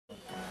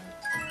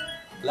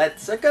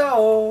Let's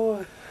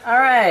go.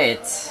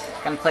 Alright,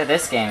 gonna play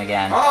this game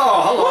again.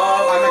 Oh,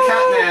 hello, I'm a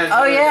Catman.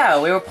 Oh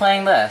yeah, we were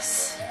playing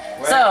this.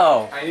 Wait,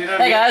 So,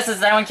 hey guys, this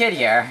is that one kid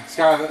here.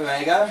 Scarlet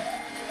Omega.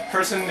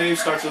 Person name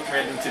starts with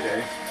random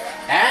today.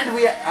 And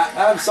we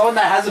have someone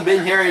that hasn't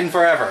been here in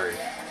forever.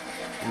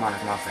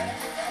 Monarch Muffin.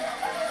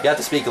 You have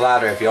to speak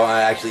louder if you want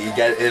to actually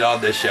get it on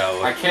this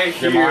show. I can't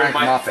hear Monarch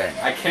my Muffin.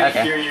 I can't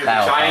hear you.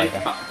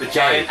 The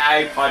giant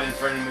iPod in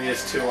front of me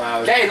is too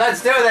loud. Okay,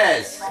 let's do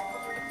this.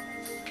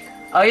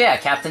 Oh yeah,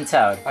 Captain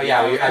Toad. Oh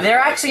yeah, they're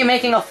actually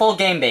making a full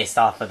game based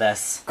off of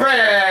this.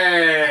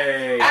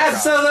 Great!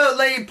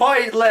 Absolutely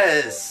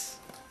pointless.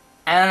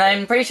 And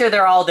I'm pretty sure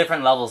they're all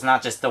different levels,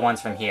 not just the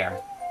ones from here.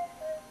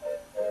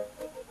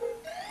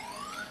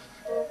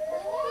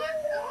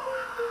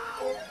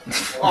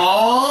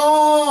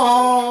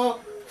 Oh,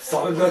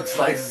 so it looks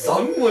like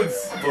someone's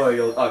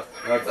spoiled. Oh,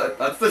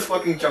 that's this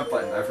fucking jump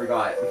button. I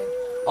forgot.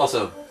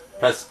 Also,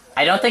 press.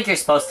 I don't think you're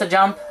supposed to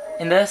jump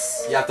in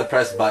this. You have to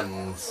press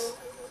buttons.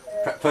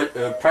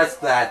 Press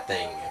that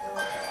thing.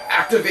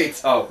 Activate.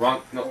 Oh,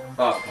 wrong. No.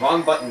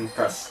 Wrong button.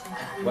 Press.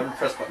 One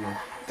press button.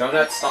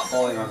 Donut, stop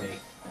falling on me.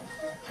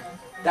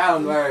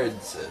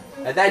 Downwards,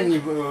 and then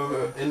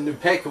you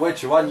pick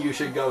which one you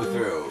should go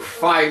through.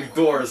 5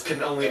 doors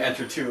can only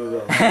enter 2 of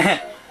them.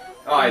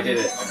 Oh, I did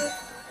it.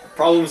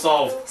 Problem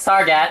solved.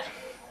 Stargat.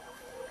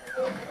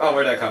 Oh,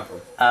 where'd that come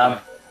from?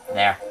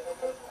 There.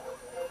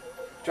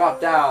 Drop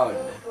down.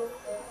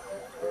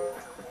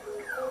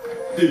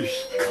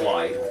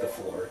 Collide with the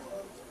floor.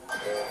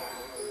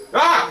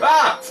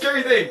 Ah!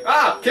 Scary thing!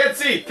 Ah! Can't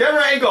see!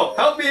 Camera angle!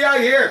 Help me out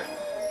here!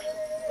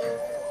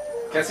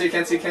 Can't see.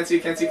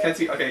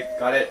 Okay,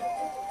 got it.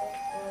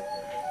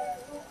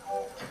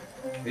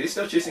 Is he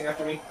still chasing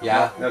after me?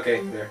 Yeah. No?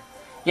 Okay, there.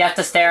 You have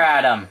to stare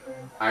at him.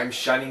 I'm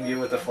shining you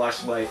with a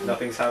flashlight.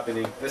 Nothing's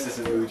happening. This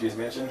isn't Luigi's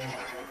mansion.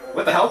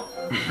 What the hell?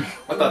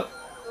 What the?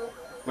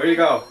 Where'd you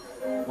go?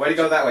 Why'd you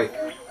go that way?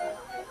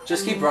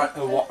 Just keep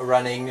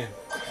running.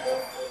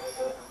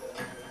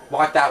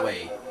 Walk that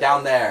way.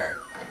 Down there.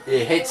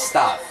 It hits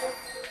stuff.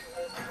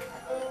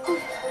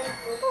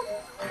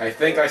 I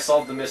think I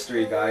solved the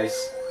mystery, guys.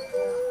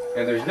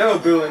 And there's no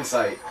boo in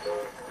sight.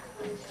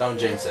 Don't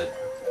jinx it.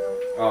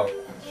 Oh,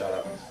 shut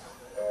up.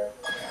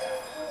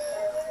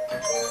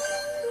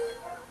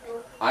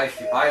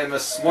 I am a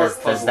smart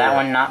puzzler. Does that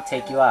one not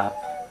take you up?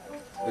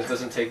 This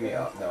doesn't take me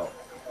up, no.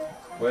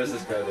 What does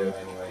this guy do,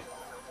 anyway?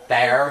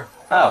 There.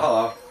 Oh,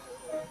 hello.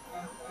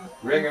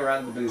 Ring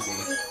around the boozy.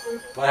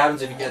 What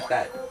happens if you get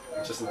that?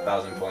 Just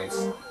 1,000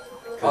 points.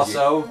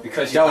 Also,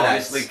 because you donuts.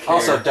 obviously care.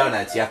 Also,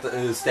 donuts. You have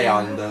to stay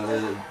on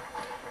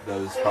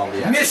those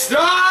probably. Missed!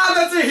 Ah,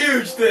 that's a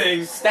huge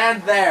thing!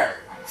 Stand there.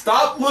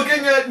 Stop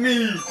looking at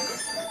me!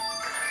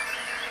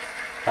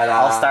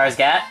 All Stars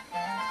Gat?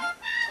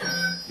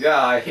 Yeah,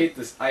 I hate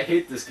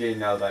this game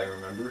now that I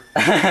remember.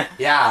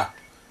 Yeah.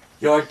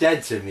 You're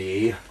dead to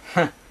me.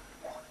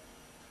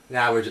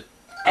 Now we're just...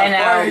 And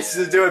now...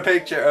 to do a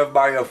picture of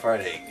Mario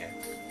farting.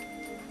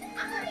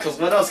 Because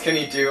what else can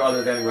he do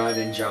other than run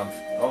and jump?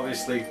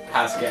 Obviously,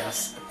 pass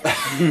gas.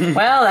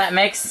 Well, that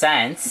makes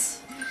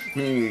sense.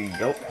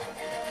 Nope.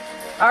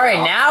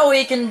 Alright, now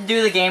we can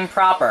do the game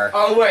proper.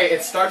 Oh wait,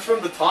 it starts from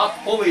the top?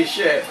 Holy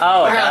shit.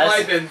 Oh, where it have does?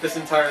 I been this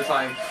entire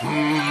time?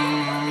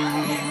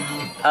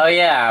 Oh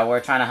yeah, we're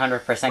trying to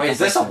 100% Wait, is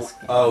this a...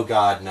 Oh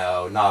god,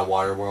 no. Not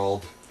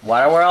Waterworld.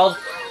 Waterworld?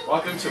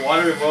 Welcome to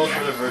Waterworld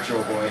for the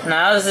Virtual Boy.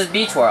 No, this is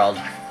Beach World.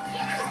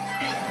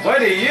 What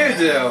do you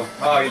do?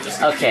 Oh, you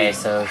just... Okay,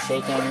 so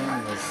shaking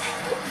is...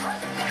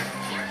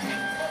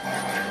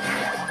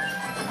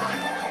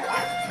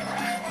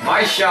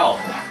 My shell.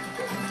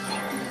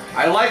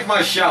 I like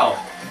my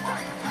shell.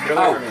 Get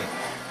away from me.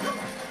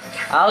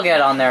 I'll get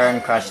on there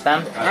and crush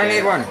them. I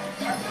need one.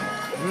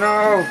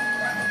 No.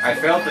 I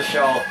failed the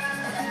shell,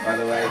 by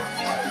the way.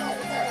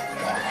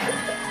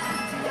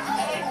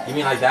 You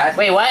mean like that?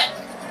 Wait, what?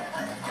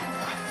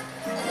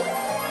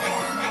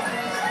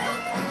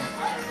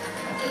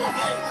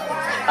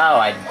 Oh,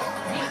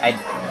 Hey,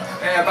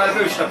 I bought a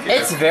boost up here.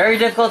 It's very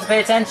difficult to pay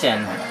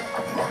attention.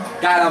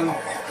 Got him.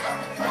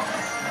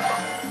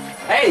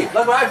 Hey,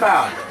 look what I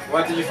found.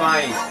 What did you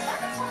find?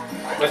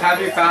 What have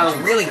you found?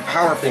 It's really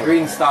powerful. The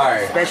green star.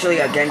 Especially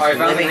against Oh, you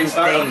found the living green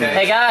star? things. Okay.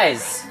 Hey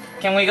guys,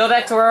 can we go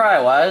back to where I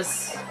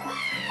was?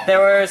 There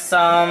were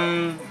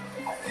some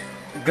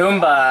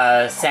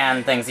Goomba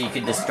sand things that you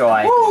could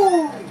destroy.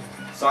 Woo!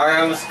 Sorry,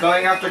 I was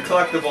going after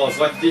collectibles.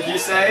 What did you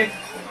say?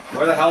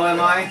 Where the hell am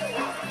I?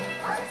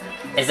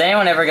 Is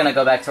anyone ever gonna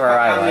go back to where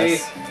I Found me.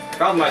 was?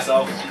 Found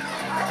myself.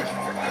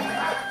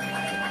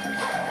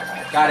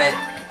 Got it.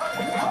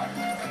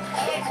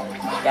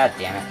 God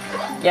damn it.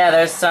 Yeah,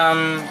 there's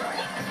some...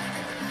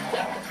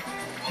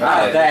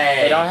 Oh,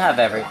 They don't have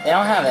They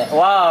don't have it.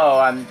 Whoa,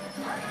 I'm...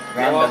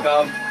 You're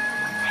welcome.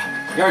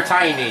 You're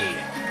tiny.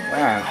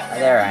 Where?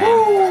 There I am.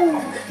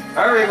 Woo!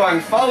 Everyone,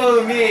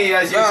 follow me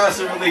as you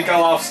aggressively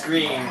go off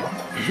screen.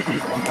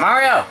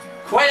 Mario!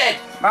 Quit it!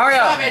 Mario!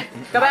 Stop it!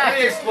 Go Let back!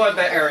 me explode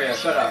that area.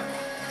 Shut up.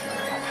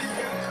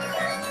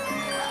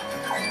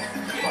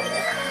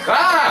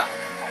 Ah!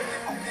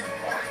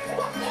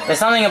 There's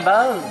something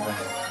above.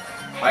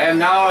 I am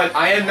now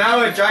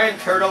a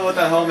giant turtle with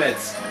a helmet.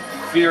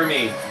 Fear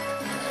me.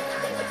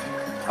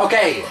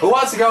 Okay, who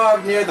wants to go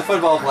up near the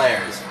football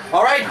players?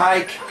 Alright,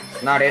 Hike.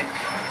 Not it.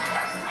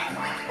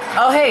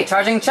 Oh hey,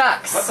 charging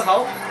chucks. What the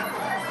hell?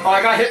 Oh,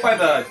 I got hit by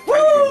the...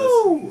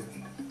 Woo!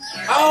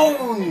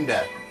 Owned!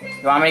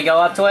 You want me to go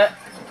up to it?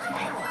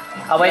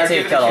 I'll wait Yeah, till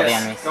you give it a kill all the kiss.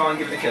 enemies. Go on,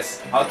 give it a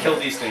kiss. I'll kill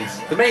these things.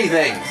 The many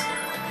things.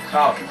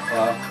 Oh,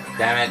 well.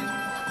 Damn it.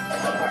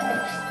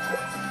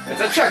 It's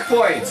a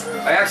checkpoint!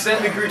 I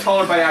accidentally grew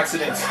taller by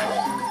accident.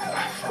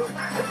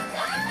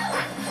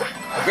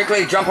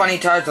 Quickly, jump on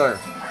each other.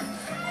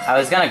 I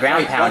was gonna ground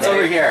Wait, pound what's it.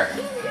 over here?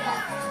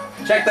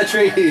 Check the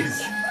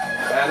trees.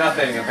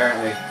 Nothing,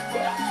 apparently.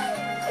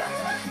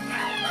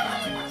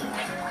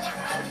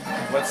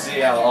 What's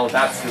ZL? Oh,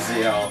 that's the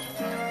ZL.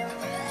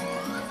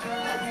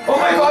 Oh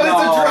my god,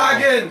 it's a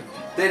dragon!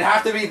 Did it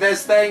have to be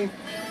this thing?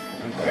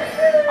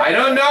 I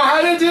don't know how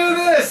to do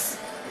this!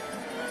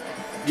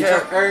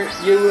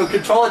 You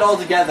control it all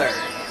together.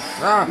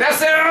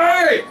 Nessie!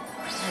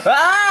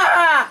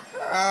 Ah!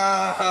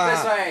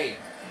 This way.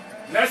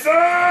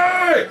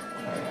 Nessie!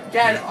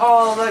 Get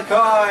all the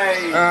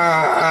coins.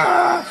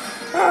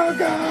 Oh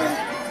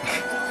god.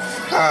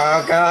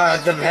 Oh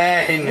god, the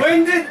pain.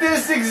 When did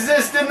this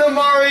exist in the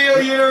Mario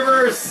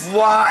universe?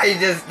 Why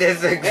does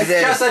this exist?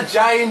 It's just a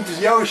giant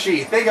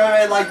Yoshi. Think of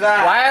it like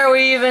that. Why are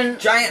we even?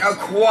 Giant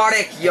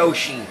aquatic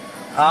Yoshi.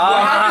 What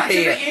Ah! happened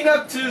to the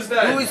Enoch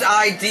Tuesday? Whose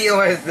idea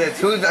was this?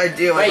 Whose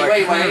idea was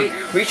Wait, like, wait.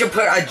 We should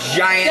put a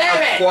giant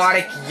Damn it!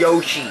 aquatic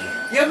Yoshi.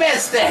 You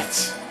missed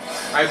it.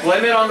 I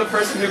blame it on the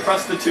person who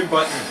pressed the 2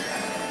 button.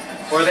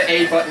 Or the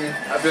A button.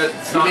 But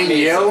it's not mean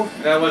me. you?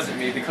 That wasn't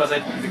me because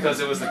it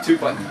was the 2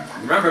 button.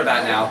 Remember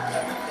that now.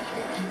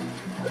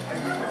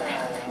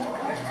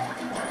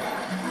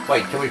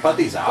 Wait, can we put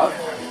these out?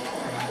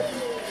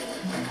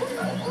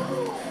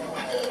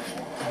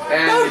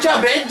 And Don't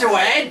jump into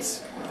it.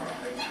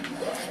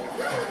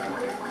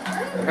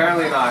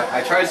 apparently not.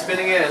 I tried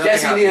spinning it and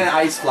Guess you nothing need an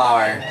happened. ice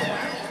flower.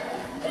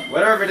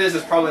 Whatever it is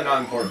probably not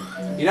important.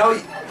 You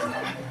know.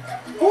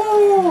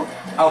 Woo!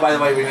 Oh, by the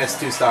way, we missed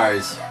 2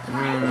 stars.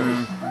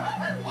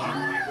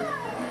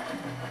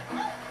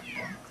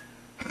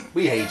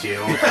 We hate you.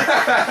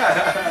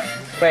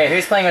 Wait,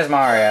 who's playing as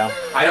Mario?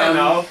 I don't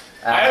know.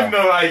 I have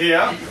no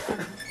idea.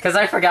 Because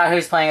I forgot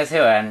who's playing as who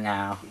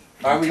now.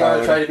 Are we going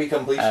to try to be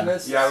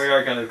completionists? Yeah, we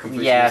are gonna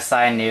complete Yes,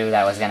 I knew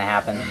that was gonna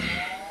happen.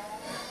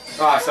 this.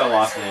 Oh, I still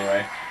lost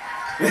anyway.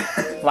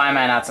 Why am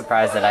I not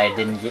surprised that I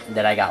didn't get,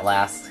 that I got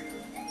last?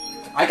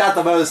 I got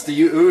the most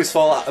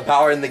useful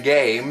power in the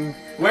game.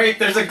 Wait,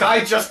 there's a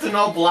guy just in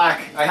all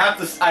black. I have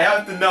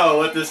to know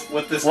what this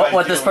What guy's this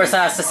deal person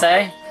is. has to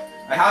say?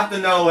 I have to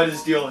know what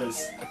his deal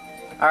is.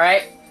 All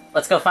right,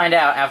 let's go find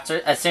out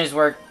as soon as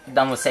we're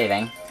done with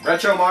saving.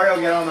 Retro Mario,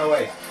 get on my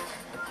way.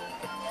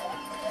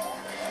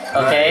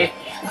 Okay,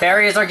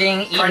 fairies are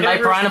getting eaten by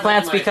Carnivorous piranha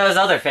plants sunlight. because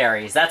other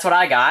fairies. That's what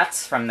I got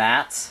from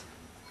that.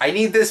 I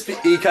need this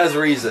because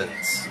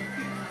reasons.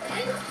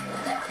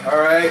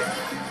 Alright.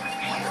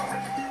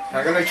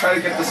 I'm gonna try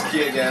to get this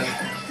key again.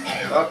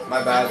 Oh,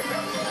 my bad.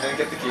 Didn't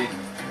get the key.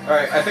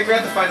 Alright, I think we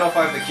have to find all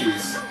 5 of the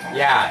keys.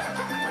 Yeah.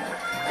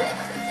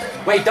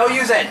 Wait, don't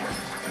use it.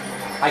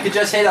 I could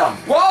just hit him.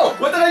 Whoa!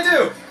 What did I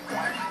do?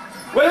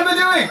 What am I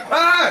doing?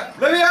 Ah!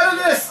 Let me out of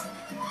this!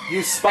 You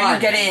How spun. do you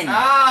get in?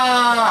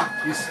 Ah!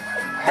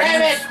 How do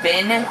Damn you it!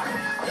 spin?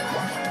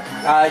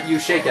 You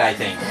shake it, I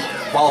think,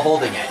 while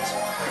holding it.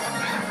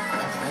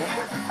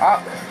 Oh,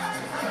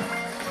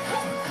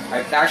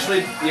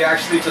 You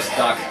actually just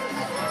duck.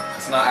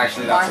 It's not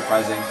actually that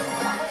surprising.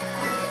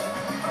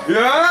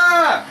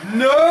 Yeah!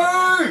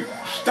 No!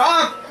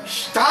 Stop!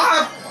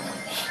 Stop!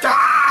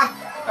 Stop!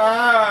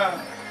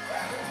 Ah!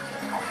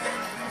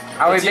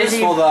 Are we It's busy?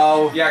 useful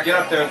though. Yeah, get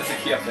up there. There's a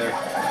key up there.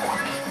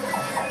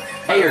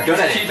 Hey, you're good There's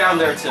at a key it. down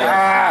there too.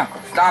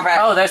 stop it.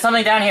 Oh, there's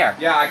something down here.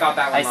 Yeah, I got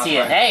that one. I last see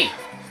it. time. Hey,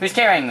 who's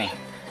carrying me?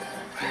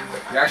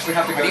 You actually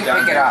have to How go do you down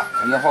pick it there. up?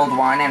 You hold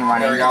one and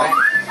run There we into go. it?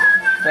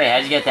 Wait,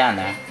 how'd you get down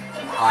there?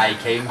 I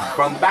came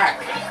from the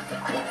back.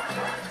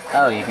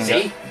 Oh, you can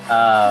See? go.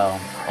 Oh.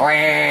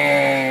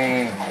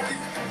 Whee!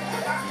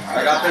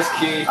 I got this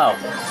key. Oh,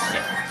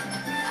 shit.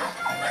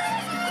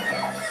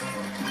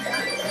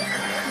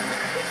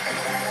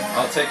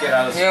 I'll take it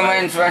out of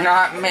Humans were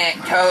not made,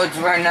 toads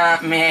were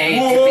not made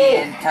to Whoa. be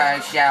in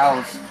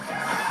shells.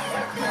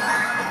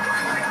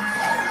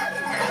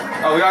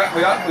 Oh, we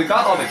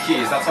got all the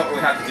keys. That's what we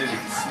have to do to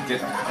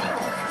get.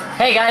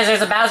 Hey guys,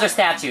 there's a Bowser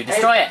statue.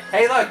 Destroy it.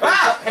 Hey, look.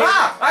 Ah! Hey.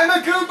 Ah! I'm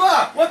a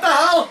Goomba! What the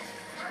hell?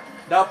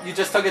 Nope, you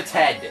just took its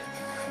head.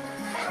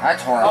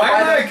 That's Why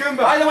horrifying. am I a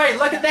By Goomba? the way,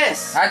 look at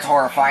this. That's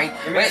horrifying.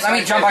 Give me Wait, a let me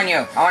second. jump on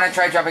you. I want to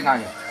try jumping on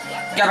you.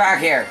 Get back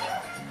here.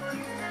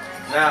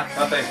 Nah,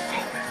 nothing.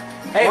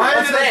 Hey, Why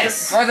what's did I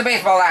this? Throw the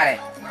baseball at it.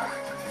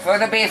 Throw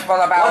the baseball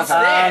at What's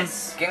Bowser.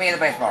 this? Give me the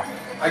baseball.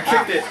 I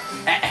kicked it.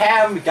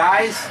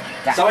 Guys,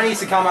 Yeah. someone needs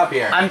to come up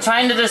here. I'm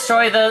trying to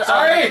destroy the.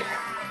 Sorry!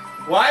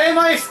 Why am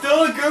I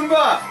still a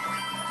Goomba?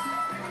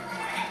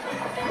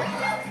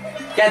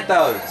 Get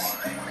those.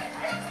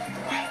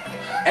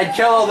 and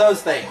kill all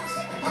those things.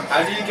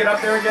 How do you get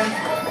up there again?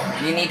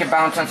 You need to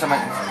bounce on someone.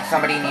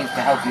 Somebody needs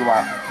to help you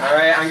up.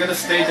 Alright, I'm gonna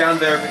stay down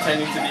there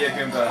pretending to be a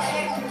Goomba.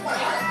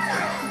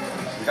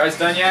 You guys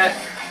done yet?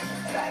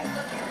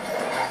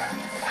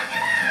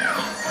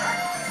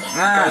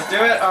 Guys, do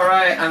it?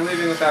 Alright, I'm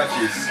leaving without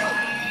you.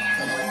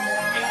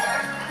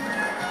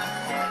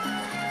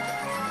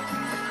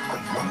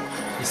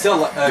 You still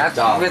That's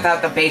dumb.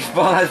 without the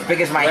baseball as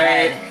big as my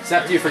head.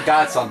 Except you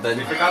forgot something.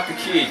 We forgot the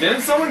key.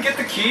 Didn't someone get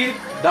the key?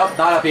 Nope,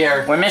 not up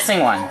here. We're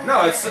missing one.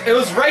 No, it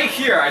was right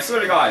here, I swear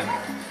to God.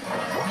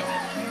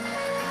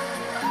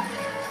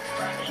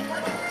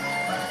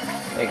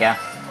 There you go.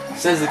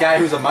 Says the guy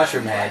who's a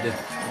mushroom head.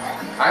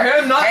 I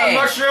am not Hey, a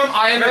mushroom,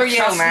 I am screw a you,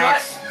 chestnut.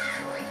 Max.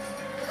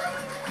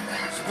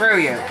 Screw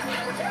you.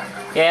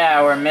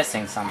 Yeah, we're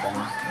missing something.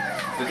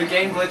 Did the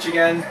game glitch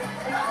again?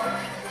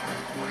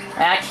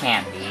 That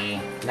can't be.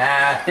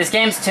 Nah. This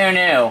game's too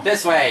new.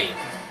 This way.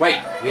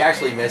 Wait, we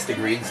actually missed a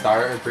green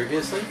star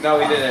previously? No,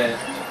 we didn't.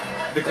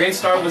 The green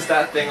star was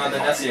that thing on the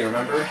Nessie,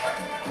 remember?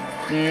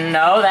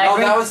 No, that Oh,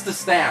 green... that was the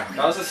stamp.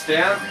 That was a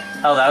stamp?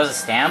 Oh, that was a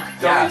stamp?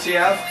 Yeah.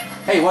 WTF?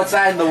 Hey, what's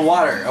that in the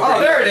water? Oh,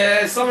 there it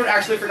is! Someone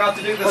actually forgot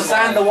to do this What's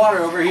that in the water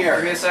over Give me here?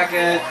 a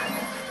second.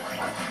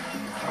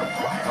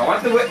 I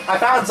want the I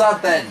found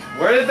something.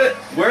 Where did the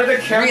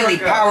camera Really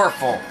go?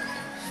 powerful.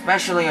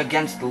 Especially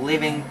against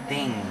living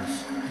things.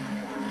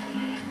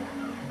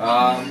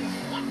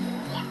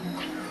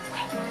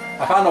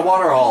 I found a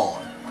water hole.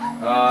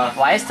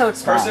 Why is Toad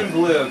small? Person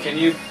blue, can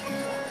you...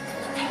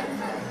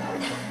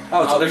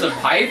 Oh, there's a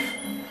pipe?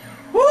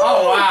 Woo!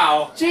 Oh,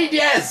 wow!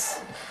 Genius!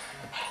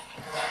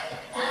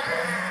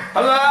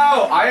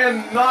 Hello! I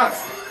am not...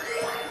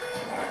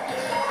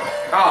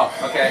 Oh,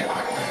 okay.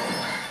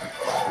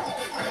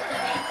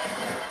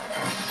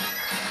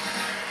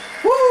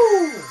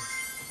 Woo!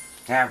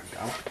 There we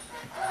go.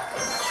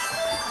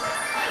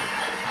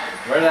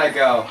 Where did I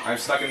go? I'm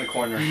stuck in the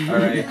corner.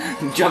 Alright.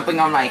 Jumping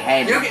on my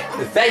head.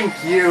 Thank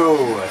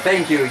you.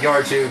 Thank you.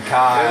 You're too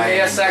kind. Give me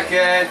a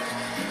second.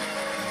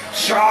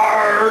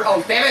 Char!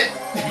 Oh, damn it!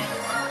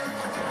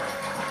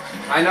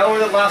 I know where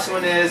the last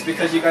one is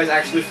because you guys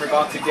actually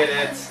forgot to get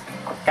it.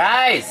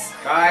 Guys!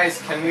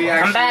 Guys, can we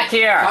actually... Come back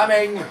here!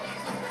 Coming.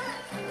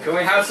 Can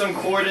we have some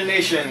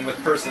coordination with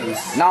persons?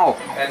 No.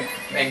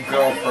 And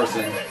girl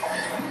person.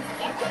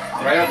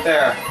 Right up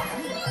there.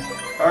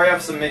 Hurry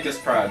up and make us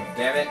proud.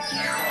 Damn it.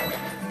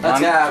 Let's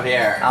get out of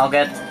here. I'll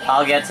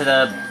get to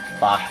the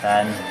block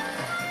then.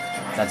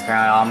 That's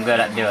apparently all I'm good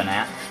at doing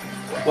that.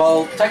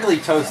 Well, technically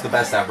Toad's the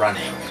best at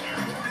running.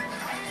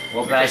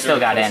 Well, But I because still you're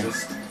the got in.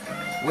 closest.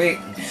 Wait,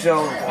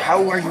 so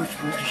how are you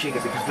supposed to shake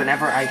it? Because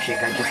whenever I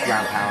shake, I just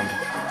ground pound.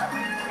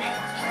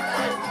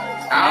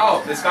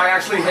 Ow! This guy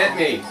actually hit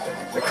me.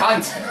 The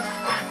cunt.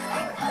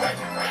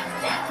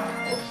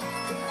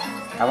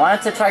 I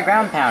wanted to try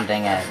ground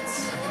pounding it.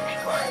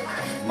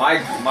 My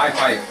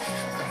pipe.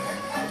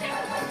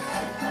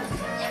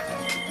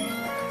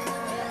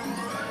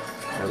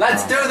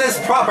 Let's do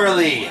this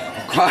properly.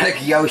 Aquatic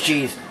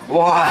Yoshis.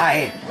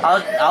 Why?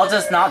 I'll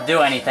just not do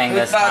anything Who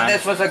this thought time.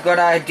 this was a good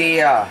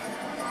idea?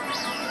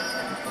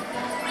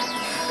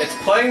 It's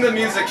playing the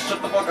music.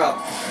 Shut the fuck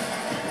up.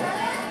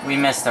 We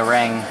missed the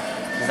ring.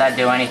 Does that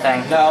do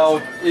anything?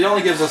 No, it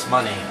only gives us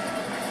money.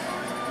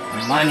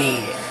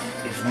 Money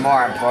is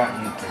more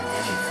important than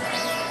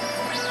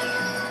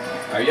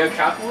Are you a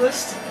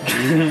capitalist?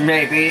 anything.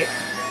 Maybe.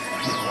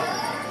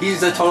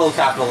 He's a total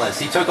capitalist.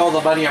 He took all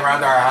the money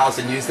around our house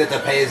and used it to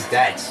pay his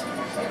debts.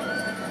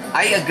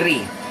 I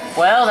agree.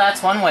 Well,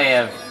 that's one way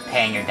of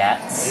paying your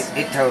debts.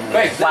 It totally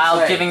Wait, is. While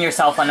way. giving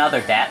yourself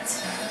another debt.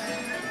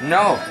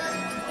 No.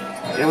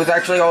 It was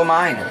actually all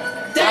mine.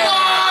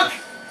 Dog!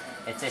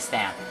 It's a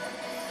stamp.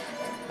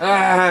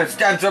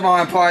 Stamps are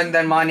more important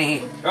than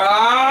money.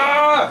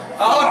 Ah!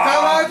 I'll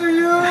come after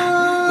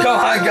you! Come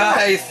on,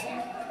 guys.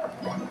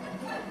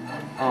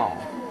 Oh.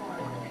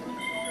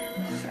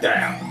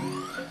 Damn.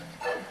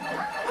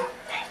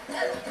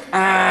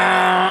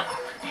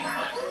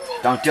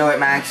 Don't do it,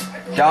 Max.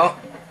 Don't.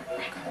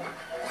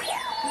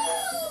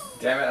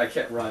 Damn it, I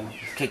can't run.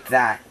 Kick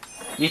that.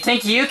 You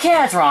think you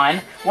can't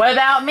run? What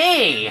about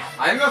me?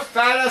 I'm a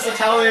fat-ass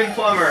Italian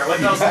plumber. What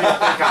else do you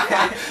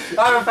think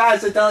I'm a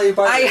fast Italian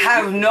person. I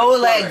have no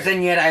legs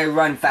and yet I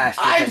run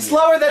faster I'm than you.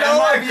 slower than And all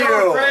my of you.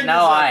 girlfriend-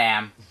 No, I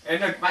am.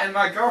 And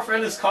my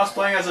girlfriend is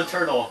cosplaying as a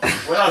turtle.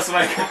 What else am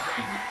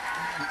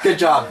I... Good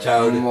job,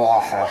 Toad.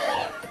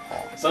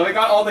 So we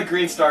got all the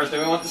green stars. Do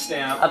we want the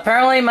stamp?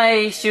 Apparently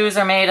my shoes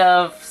are made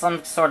of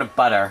some sort of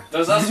butter.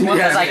 Does us want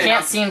Because the I stamp?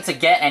 can't seem to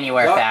get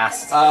anywhere Well,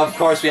 fast. Of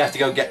course, we have to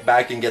go get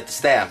back and get the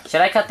stamp.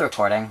 Should I cut the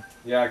recording?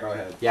 Yeah, go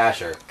ahead. Yeah,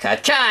 sure.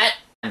 Cut!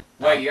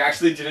 Wait, you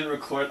actually didn't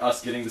record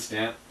us getting the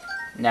stamp?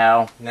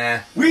 No. Nah.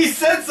 We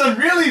said some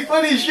really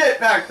funny shit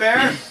back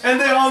there,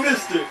 and they all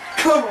missed it.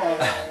 Come on.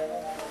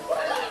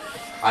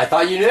 I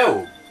thought you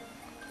knew.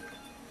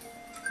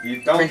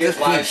 You don't Princess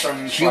get lives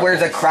from... Peach, she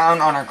wears a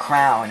crown on her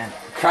crown.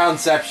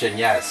 Crownception,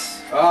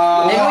 yes. Didn't we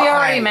Why?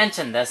 already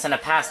mention this in a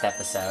past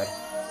episode?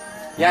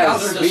 Yes, Now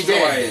they're we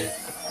did.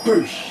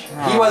 destroyed.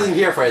 Boosh. He wasn't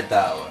here for it,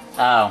 though.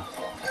 Oh.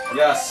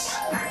 Yes.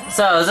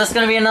 So, is this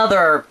gonna be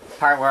another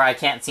part where I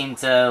can't seem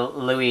to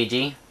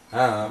Luigi?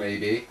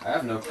 Maybe. I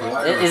have no clue.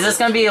 Is this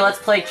gonna be Let's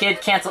Play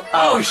Kid Cancel?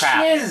 Oh,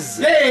 crap. shiz!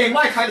 Yay,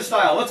 my kind of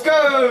style. Let's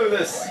go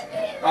this.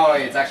 Oh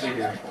wait, it's actually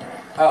here.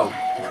 Oh.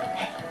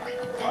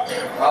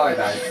 Oh, I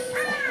died.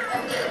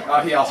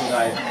 Oh, he also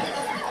died.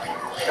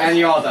 And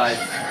you all died.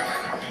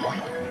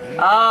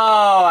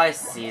 Oh, I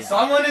see.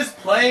 Someone is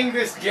playing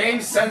this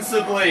game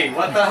sensibly.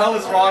 What the hell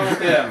is wrong with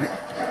him?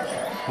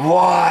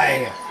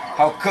 Why?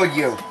 How could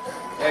you?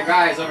 Hey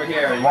guys, over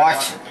here. What?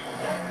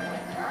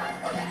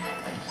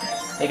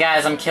 Hey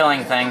guys, I'm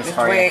killing things Just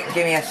for wait, you.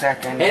 give me a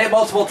second. Hit it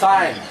multiple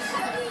times.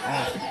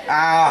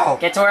 Ow.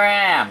 Get to where I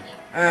am.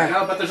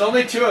 No, but there's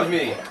only 2 of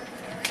me.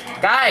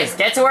 Guys,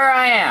 get to where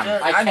I am.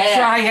 I'm can't.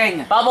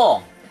 trying.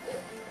 Bubble.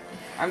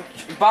 I'm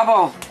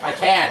Bubble. I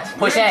can't.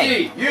 Push A.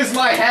 Luigi, use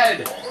my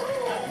head.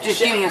 Just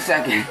give me a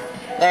second.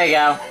 There you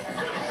go.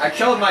 I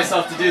killed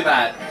myself to do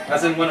that.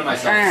 As in one of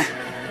myself.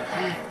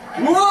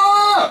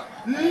 Whoa!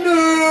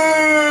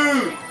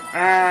 No!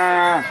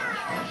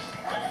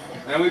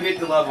 And we beat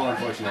the level,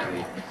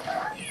 unfortunately.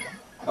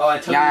 Oh, I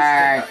totally skipped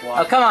that Oh,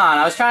 block. come on.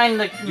 I was trying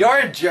to... You're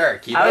a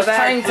jerk. You know I was that?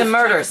 trying to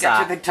murder Get to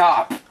side. the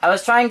top. I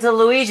was trying to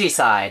Luigi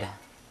side.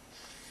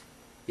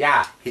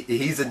 Yeah,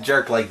 he's a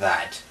jerk like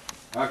that.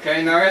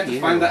 Okay, now we have to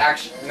find the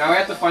action. Now we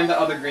have to find the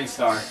other green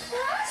star.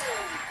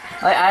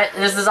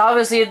 This is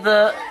obviously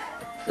the...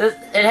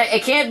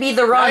 It can't be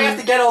the Now run. you have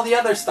to get all the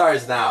other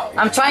stars now.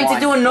 I'm trying to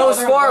do a The no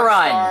other score one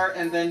run. Star,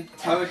 and then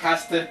Toad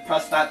has to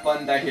press that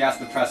button that he has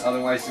to press,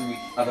 otherwise he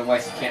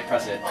can't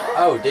press it.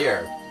 Oh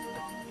dear.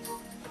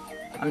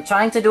 I'm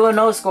trying to do a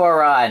no score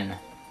run.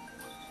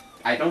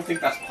 I don't think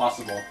that's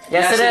possible.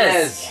 Yes, it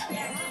is.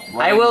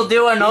 I will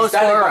do a no He's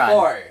done score it run.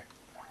 before.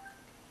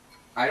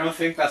 I don't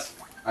think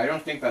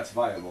that's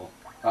viable.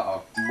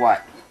 Uh-oh.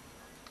 What?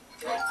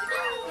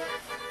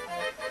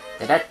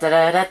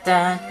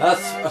 Da-da-da-da-da.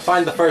 Let's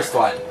find the first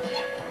one.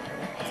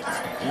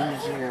 In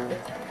here.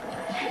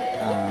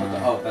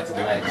 Oh, that's a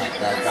ledge.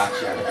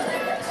 Gotcha.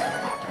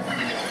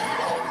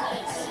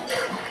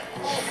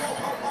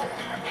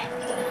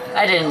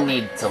 I didn't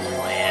need to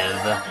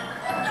live.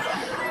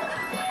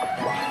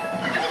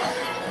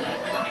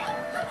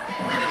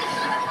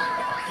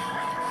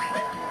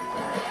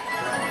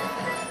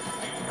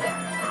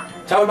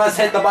 Toad must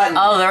hit the button.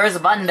 Oh, there is a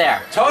button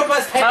there. Toad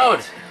must hit Toad.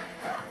 it.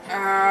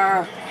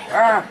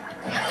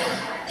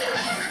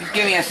 Just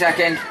give me a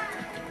second.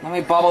 Let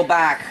me bubble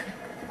back.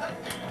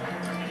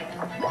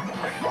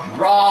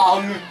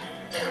 Wrong!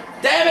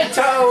 Damn it,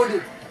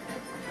 Toad!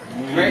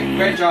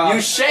 Great job.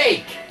 You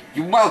shake.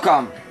 You're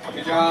welcome.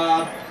 Good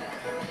job.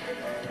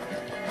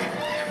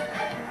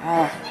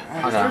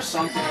 Is there Okay.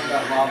 something in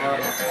that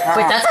lava?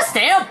 Wait, that's a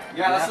stamp?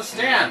 Yeah, that's a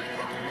stand.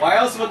 Why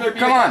else would there be?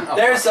 Come on. Oh,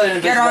 There's an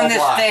invisible Get on this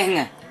block.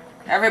 thing.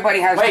 Everybody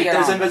has to Wait, get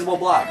there's on. an invisible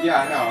block.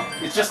 Yeah, I know.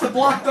 It's just a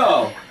block,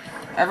 though.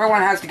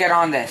 Everyone has to get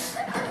on this.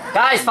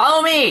 Guys,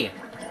 follow me!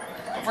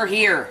 Over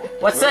here.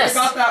 What's We already this?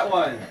 got that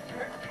one.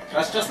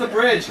 That's just the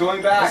bridge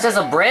going back. This is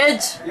a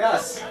bridge?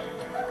 Yes.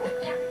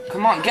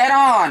 Come on, get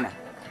on.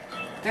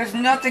 There's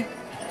nothing.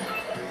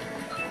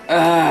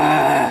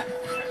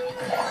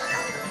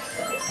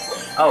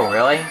 Oh,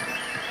 really?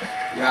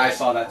 Yeah, I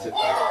saw that too.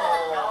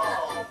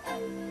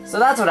 So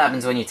that's what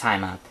happens when you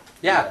time up.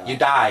 Yeah, you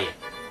die.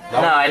 No,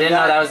 I didn't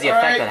know that was the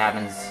effect Alright. that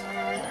happens.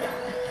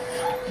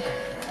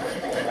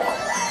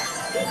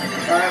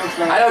 Alright, let's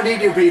go. I don't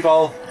need you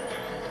people.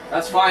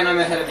 That's fine, I'm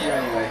ahead of you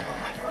anyway.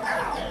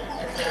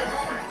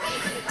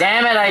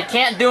 Damn it, I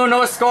can't do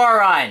no score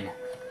run!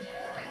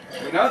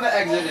 You know the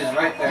exit is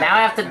right there. Now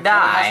I have to Someone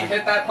die. has to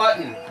hit that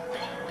button.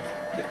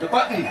 Hit the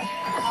button.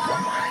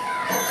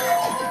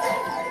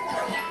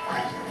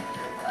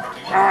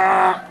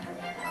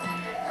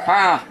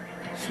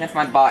 Sniff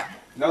my butt.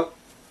 Nope.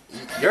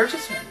 You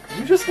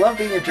just love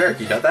being a jerk,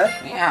 you know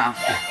that? Yeah.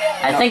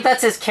 I think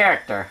that's his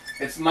character.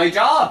 It's my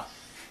job.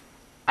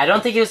 I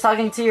don't think he was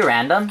talking to you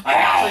random. I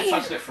actually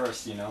touched it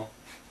first, you know.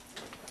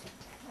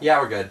 Yeah,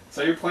 we're good.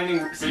 So you're pointing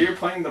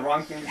the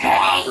wrong thing to the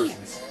wrong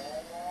persons.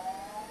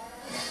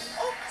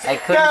 I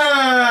couldn't.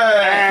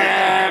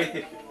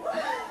 Yay!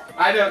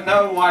 I don't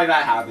know why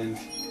that happened.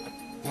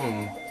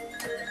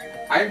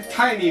 I'm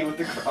tiny with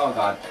the. Oh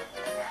god.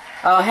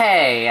 Oh,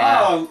 hey.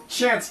 Oh,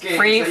 chance games.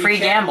 free- that you free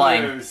can't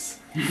gambling. lose.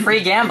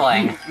 Free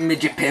gambling.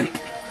 Midget pimp.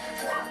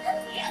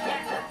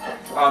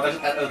 Oh,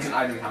 that's an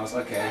item house.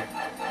 Okay.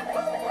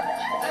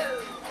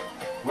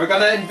 We're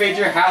gonna invade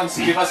your house.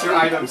 Give us your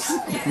items.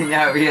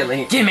 Not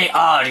really. Give me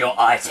all your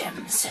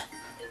items.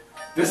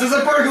 This is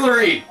a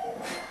burglary.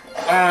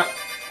 I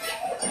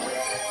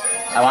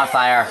want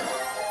fire.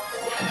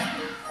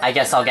 I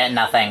guess I'll get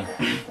nothing.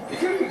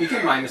 You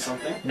can minus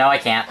something. No, I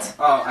can't.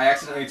 Oh, I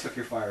accidentally took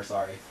your fire.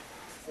 Sorry.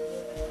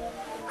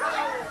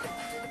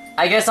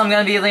 I guess I'm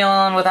gonna be the only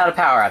one without a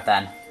power-up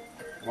then.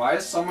 Why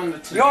is someone the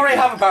two? You already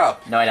have a power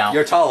up. No, I don't.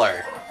 You're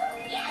taller.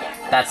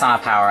 That's not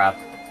a power-up.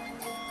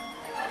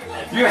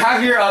 You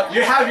have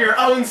your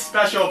own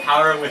special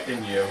power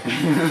within you.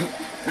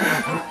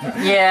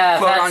 Yeah,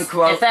 Quote that's,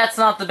 unquote. if that's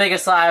not the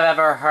biggest lie I've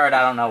ever heard,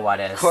 I don't know what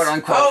is. Quote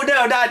unquote. Oh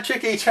no, not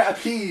tricky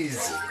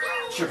trapeze!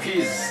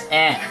 Trapeze.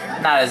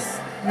 Not as...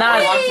 Not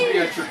I as... want to be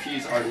a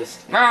trapeze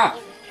artist. No!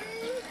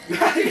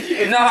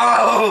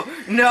 No!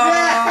 No!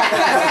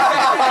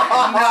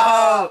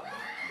 No!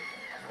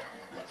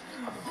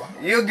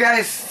 You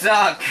guys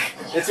suck.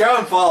 It's your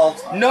own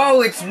fault.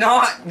 No, it's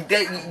not.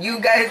 That you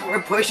guys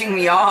were pushing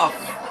me off.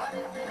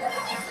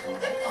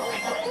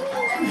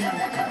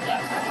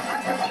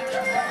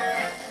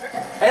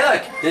 Hey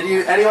look,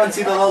 did anyone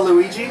see the little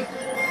Luigi?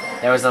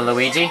 There was a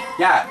Luigi?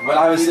 Yeah, when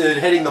I was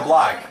hitting the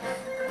block.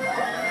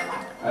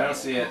 I don't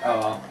see it. Oh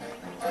well.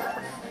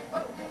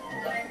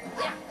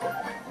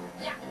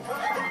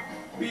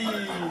 Whee!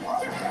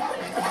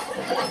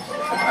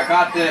 I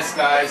got this,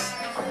 guys.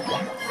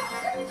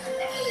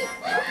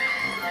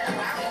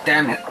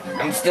 Damn it.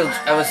 I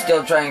was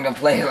still trying to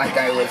play like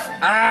I was.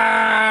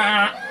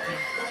 Ah!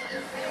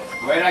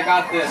 Wait, I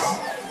got this.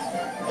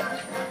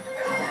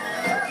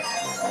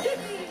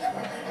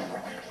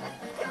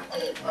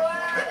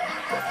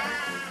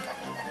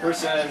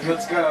 Person,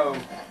 let's go.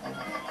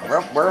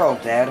 We're all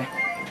dead.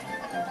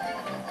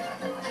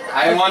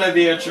 I want to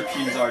be a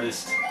trapeze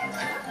artist.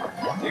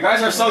 You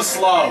guys are so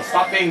slow.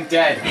 Stop being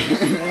dead.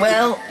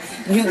 Well,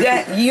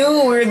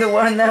 you were the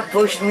one that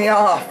pushed me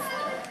off.